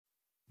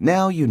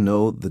Now you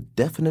know the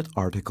definite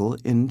article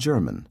in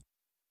German.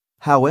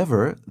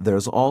 However,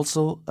 there's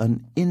also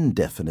an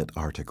indefinite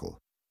article.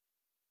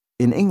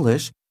 In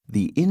English,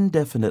 the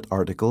indefinite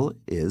article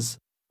is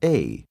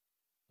a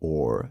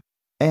or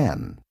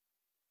an.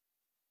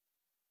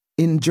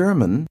 In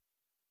German,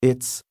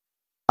 it's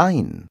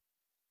ein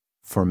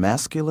for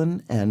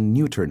masculine and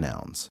neuter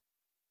nouns,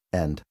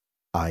 and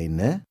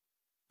eine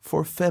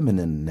for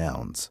feminine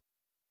nouns.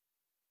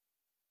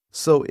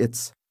 So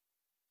it's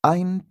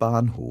ein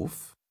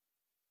Bahnhof,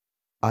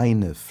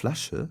 eine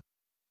Flasche,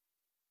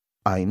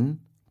 ein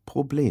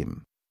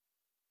Problem.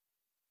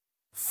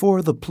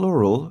 For the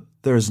plural,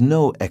 there's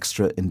no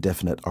extra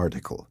indefinite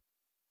article.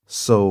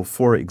 So,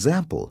 for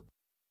example,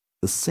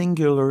 the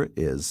singular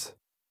is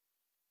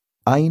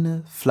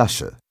eine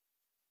Flasche,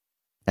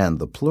 and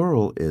the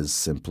plural is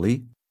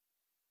simply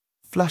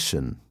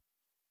Flaschen.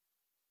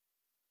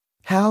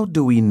 How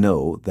do we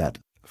know that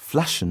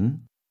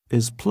Flaschen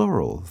is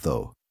plural,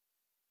 though?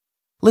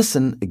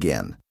 Listen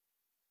again.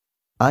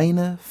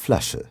 Eine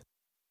Flasche.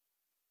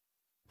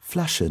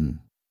 Flaschen.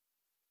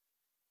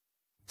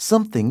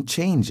 Something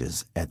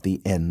changes at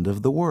the end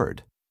of the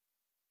word.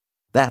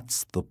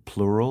 That's the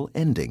plural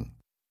ending.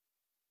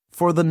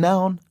 For the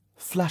noun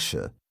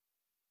Flasche,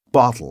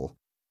 bottle,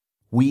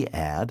 we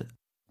add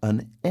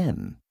an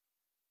N.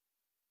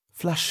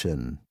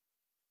 Flaschen.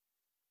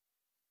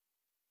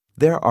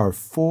 There are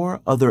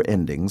 4 other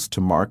endings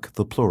to mark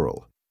the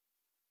plural.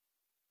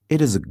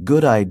 It is a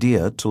good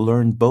idea to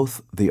learn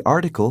both the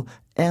article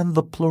and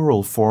the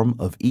plural form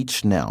of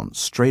each noun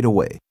straight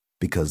away,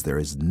 because there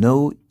is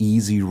no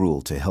easy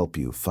rule to help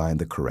you find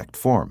the correct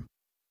form.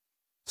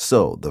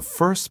 So, the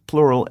first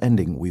plural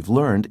ending we've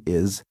learned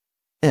is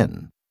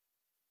N,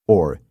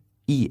 or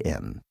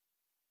en,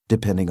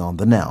 depending on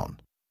the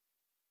noun.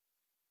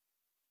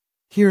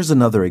 Here's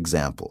another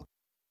example.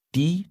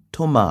 Die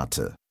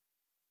Tomate.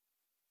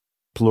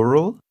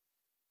 Plural,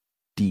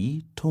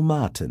 die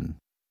Tomaten.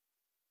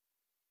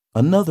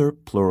 Another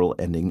plural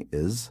ending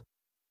is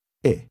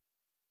e.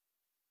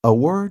 A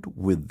word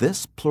with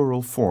this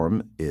plural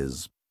form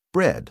is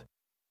bread,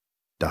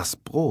 das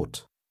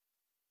Brot.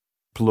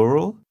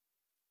 Plural,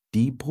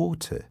 die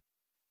Brote.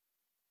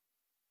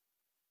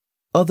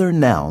 Other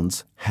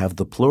nouns have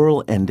the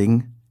plural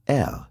ending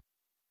er.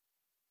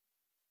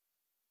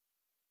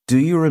 Do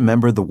you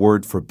remember the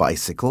word for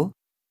bicycle?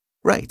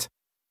 Right,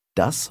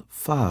 das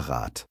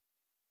Fahrrad.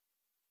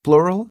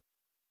 Plural,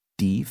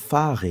 die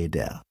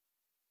Fahrräder.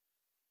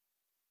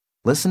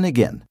 Listen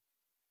again.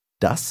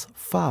 Das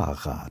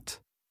Fahrrad.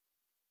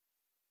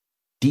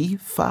 Die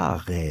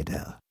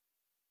Fahrräder.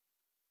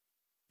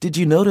 Did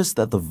you notice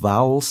that the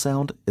vowel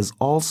sound is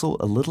also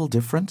a little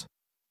different?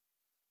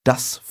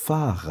 Das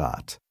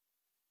Fahrrad.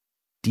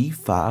 Die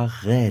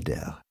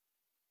Fahrräder.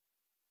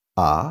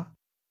 A,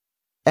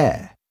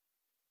 ä.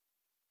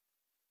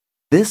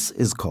 This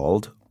is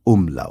called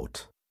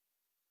umlaut.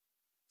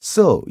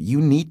 So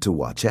you need to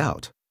watch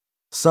out.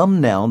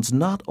 Some nouns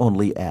not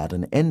only add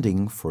an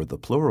ending for the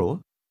plural,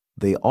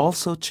 they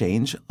also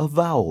change a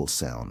vowel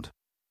sound.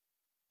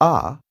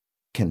 A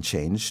can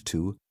change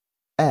to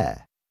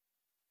ä.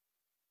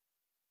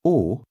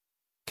 O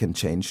can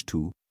change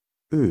to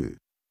ö.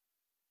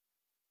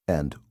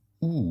 And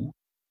u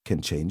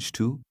can change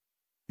to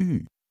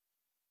ü.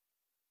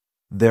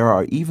 There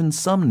are even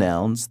some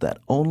nouns that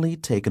only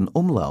take an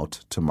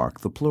umlaut to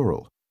mark the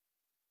plural.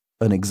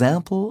 An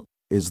example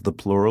is the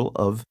plural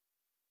of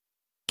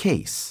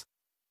case,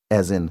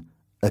 as in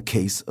a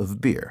case of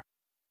beer.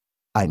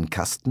 Ein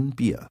Kasten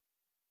Bier.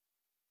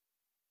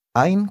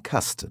 Ein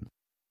Kasten.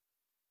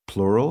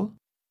 Plural,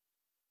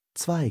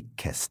 zwei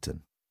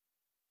Kästen.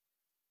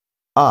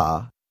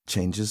 A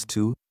changes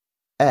to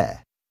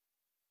ä.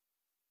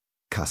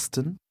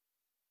 Kasten,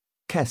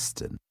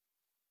 Kästen.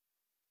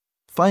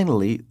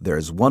 Finally,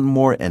 there's one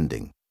more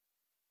ending.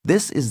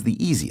 This is the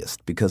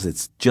easiest because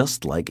it's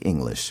just like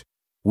English.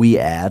 We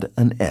add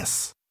an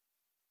S.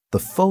 The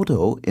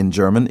photo in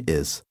German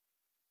is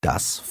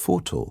das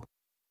Foto.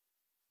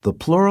 The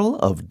plural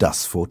of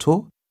das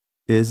Foto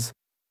is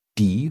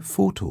die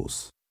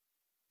Fotos.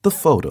 The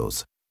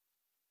photos.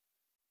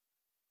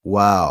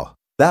 Wow,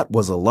 that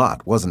was a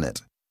lot, wasn't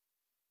it?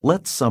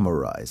 Let's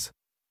summarize.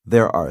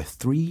 There are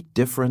 3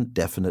 different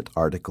definite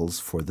articles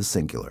for the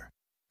singular.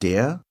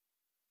 Der,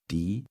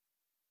 die,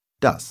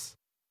 das.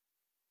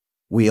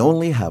 We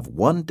only have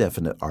one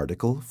definite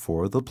article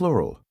for the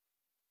plural.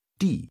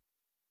 Die.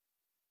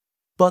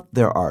 But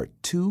there are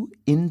 2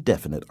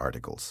 indefinite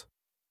articles,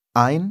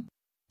 ein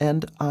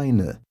and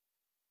eine.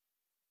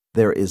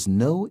 There is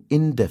no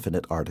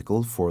indefinite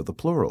article for the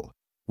plural.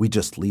 We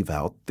just leave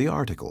out the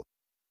article.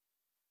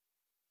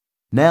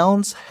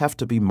 Nouns have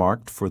to be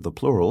marked for the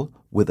plural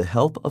with the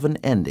help of an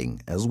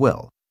ending as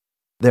well.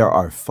 There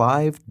are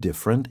 5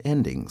 different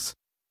endings: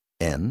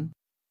 n,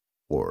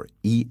 or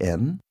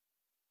en,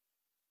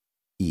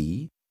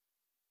 e,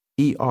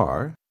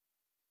 er,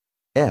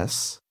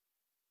 s,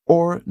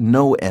 or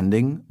no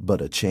ending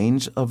but a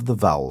change of the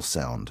vowel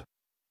sound.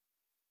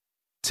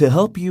 To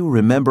help you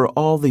remember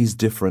all these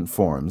different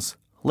forms,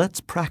 let's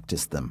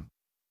practice them.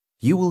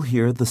 you will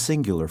hear the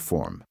singular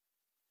form.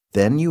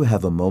 Then you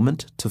have a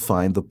moment to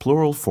find the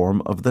plural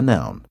form of the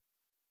noun.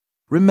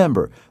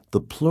 Remember,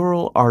 the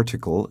plural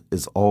article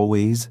is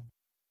always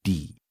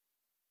die.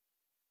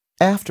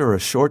 After a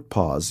short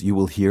pause, you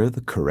will hear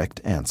the correct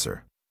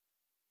answer.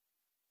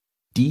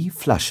 Die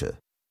Flasche.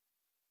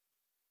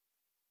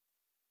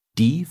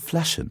 Die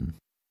Flaschen.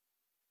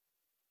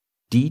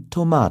 Die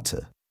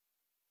Tomate.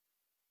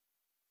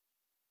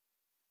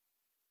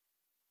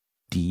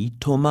 Die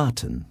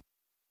Tomaten.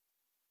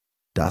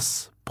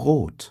 Das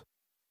Brot.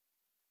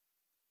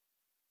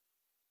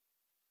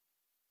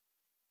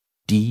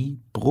 Die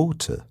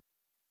Brote.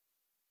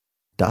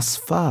 Das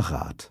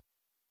Fahrrad.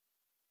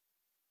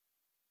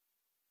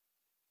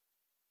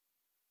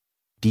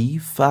 Die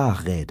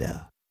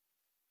Fahrräder.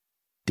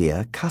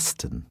 Der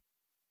Kasten.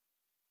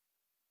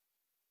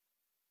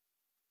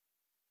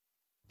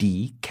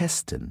 Die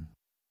Kästen.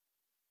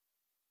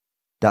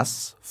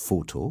 Das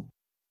Foto.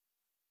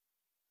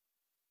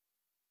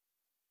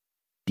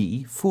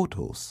 Die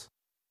Fotos.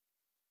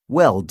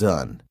 Well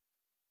done!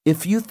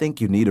 If you think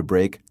you need a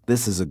break,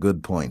 this is a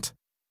good point.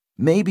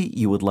 Maybe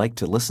you would like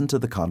to listen to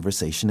the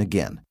conversation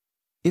again.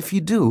 If you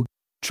do,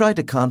 try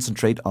to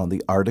concentrate on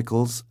the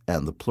articles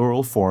and the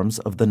plural forms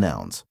of the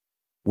nouns.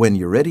 When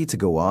you're ready to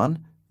go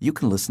on, you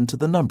can listen to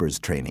the numbers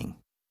training.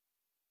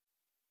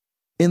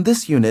 In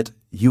this unit,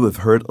 you have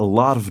heard a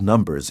lot of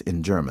numbers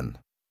in German.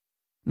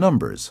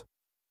 Numbers.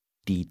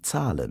 Die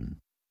Zahlen.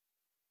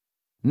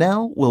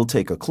 Now we'll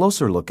take a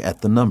closer look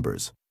at the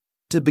numbers.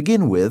 To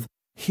begin with,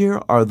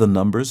 here are the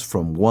numbers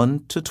from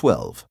 1 to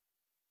 12.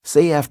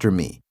 Say after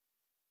me.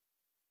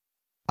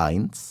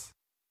 1,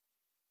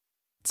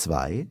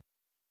 2,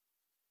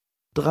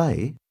 3,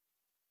 4,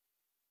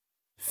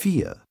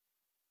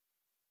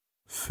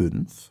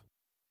 5,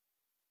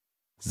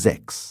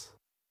 6,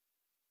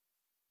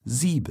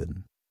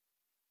 7,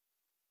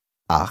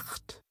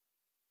 8,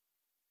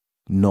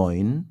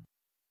 9,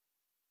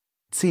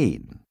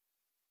 10,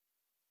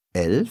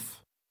 11,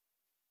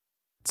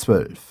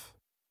 12.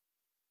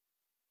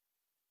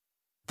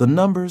 The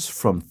numbers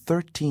from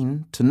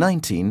 13 to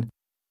 19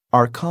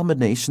 are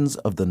combinations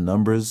of the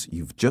numbers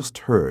you've just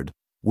heard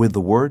with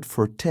the word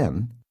for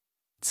 10,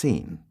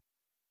 10.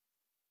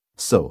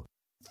 So,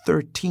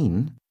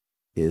 13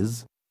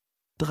 is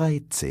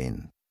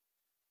 13.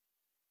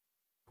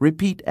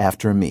 Repeat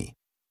after me.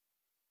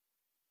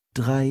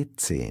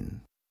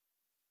 13,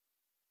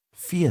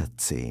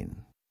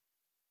 14,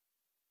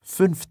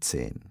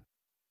 15,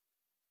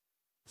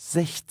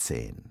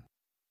 16,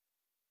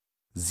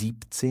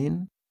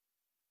 17,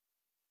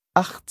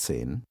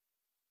 18,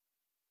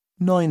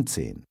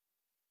 19.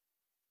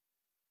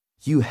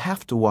 You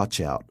have to watch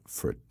out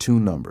for two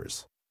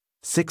numbers,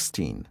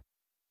 16,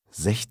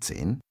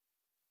 16,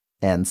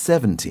 and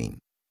 17,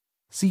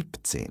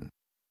 17.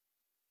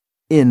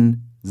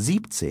 In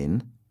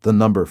 17, the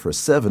number for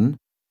 7,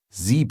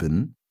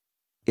 7,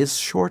 is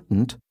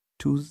shortened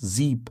to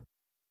sieb,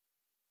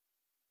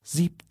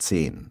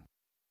 17.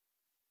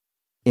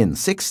 In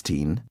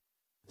 16,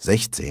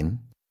 16,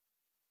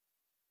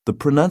 the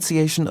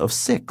pronunciation of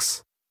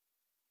 6,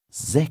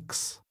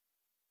 6,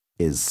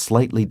 is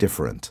slightly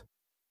different.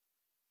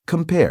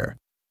 Compare.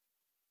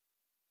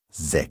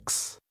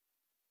 6,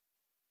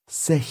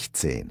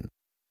 16.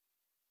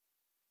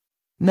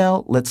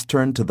 Now let's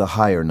turn to the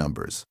higher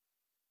numbers.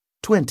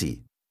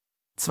 20,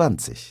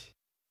 20.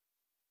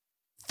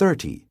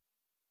 30,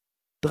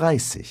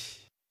 30.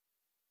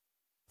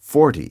 40,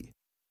 40.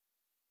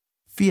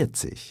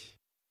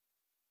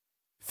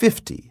 50,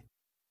 50.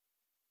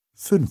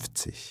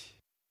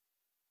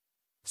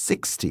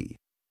 60,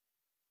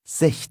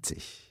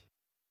 60.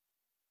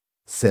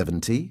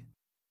 70,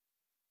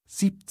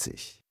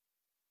 70.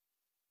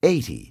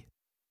 80,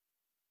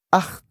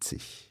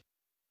 80.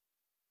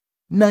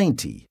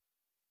 90,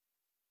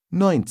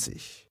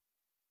 90.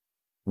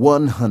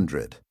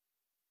 100,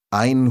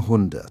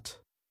 100.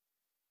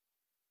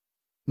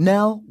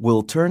 Now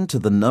we'll turn to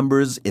the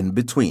numbers in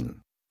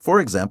between. For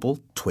example,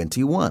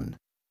 21.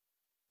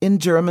 In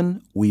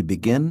German, we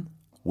begin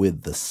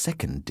with the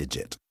second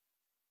digit.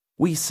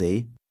 We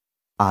say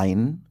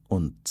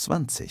 21.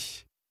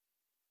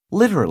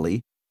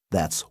 Literally,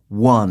 that's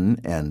 1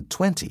 and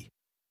 20.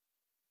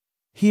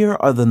 Here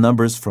are the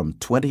numbers from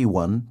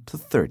 21 to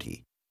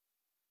 30.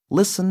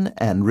 Listen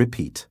and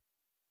repeat.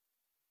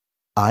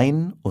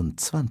 21,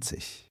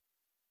 22,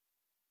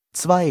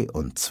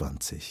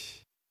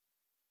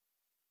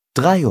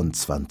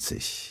 23,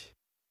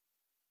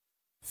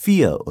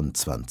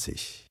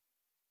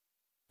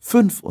 24,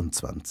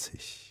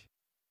 25,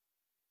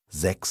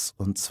 26,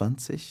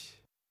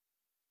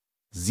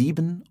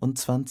 27,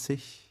 28,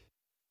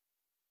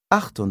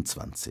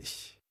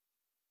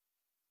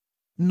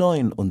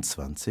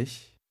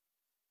 29,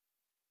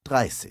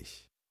 30.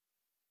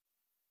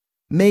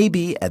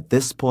 Maybe at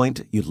this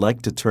point you'd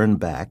like to turn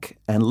back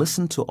and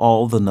listen to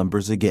all the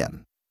numbers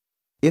again.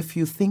 If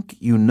you think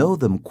you know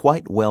them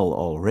quite well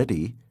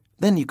already,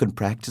 then you can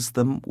practice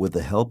them with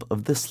the help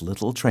of this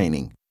little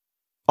training.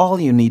 All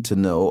you need to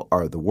know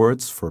are the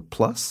words for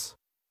plus,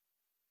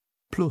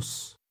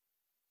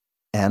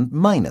 and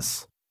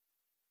minus,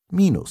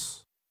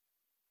 minus.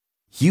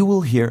 You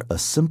will hear a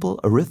simple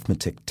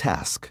arithmetic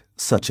task,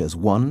 such as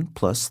 1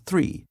 plus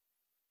 3.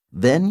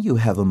 Then you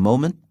have a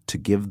moment to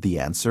give the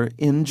answer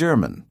in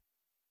German.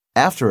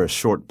 After a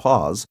short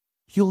pause,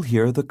 you'll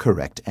hear the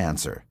correct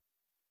answer.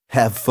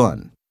 Have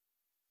fun!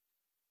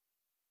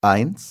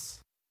 1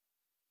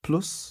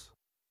 plus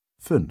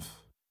 5.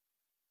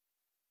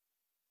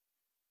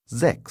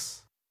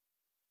 6.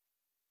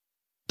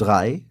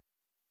 3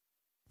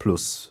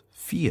 plus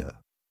 4.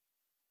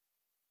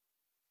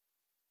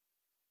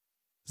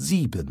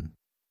 7.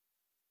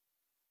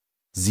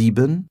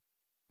 7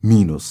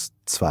 minus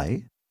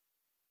 2.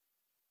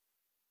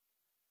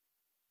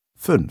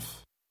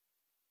 5.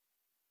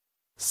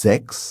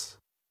 6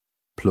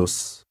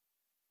 plus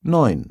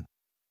 9.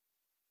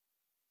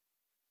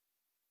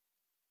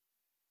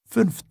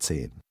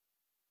 15.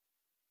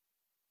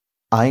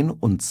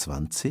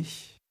 21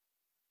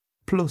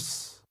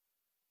 plus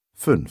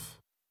 5.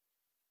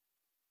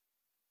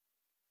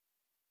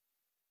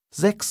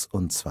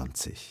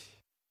 26.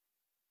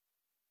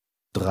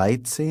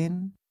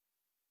 13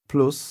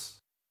 plus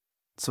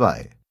 2.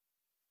 15.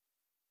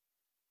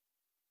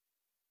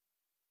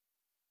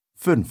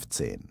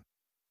 18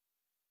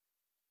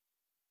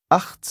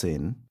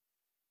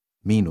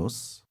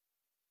 minus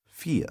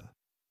 4.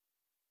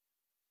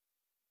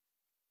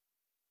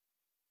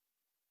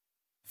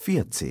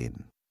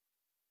 14.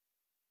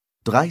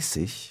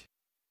 30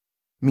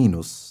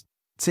 minus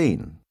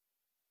 10.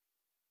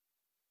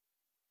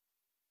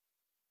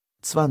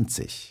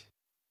 20.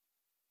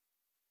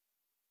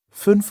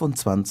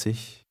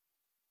 25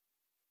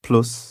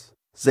 plus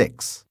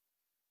 6.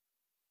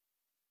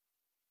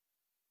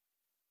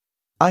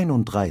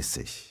 31.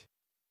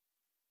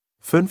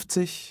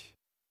 50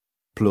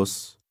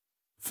 plus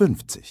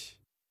 50.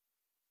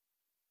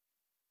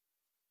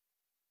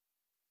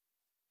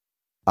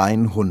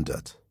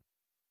 100.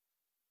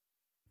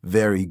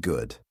 Very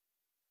good.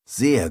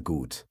 Sehr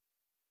gut.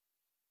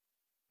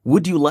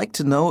 Would you like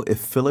to know if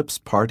Philip's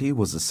party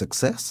was a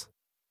success?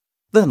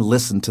 Then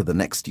listen to the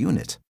next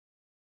unit.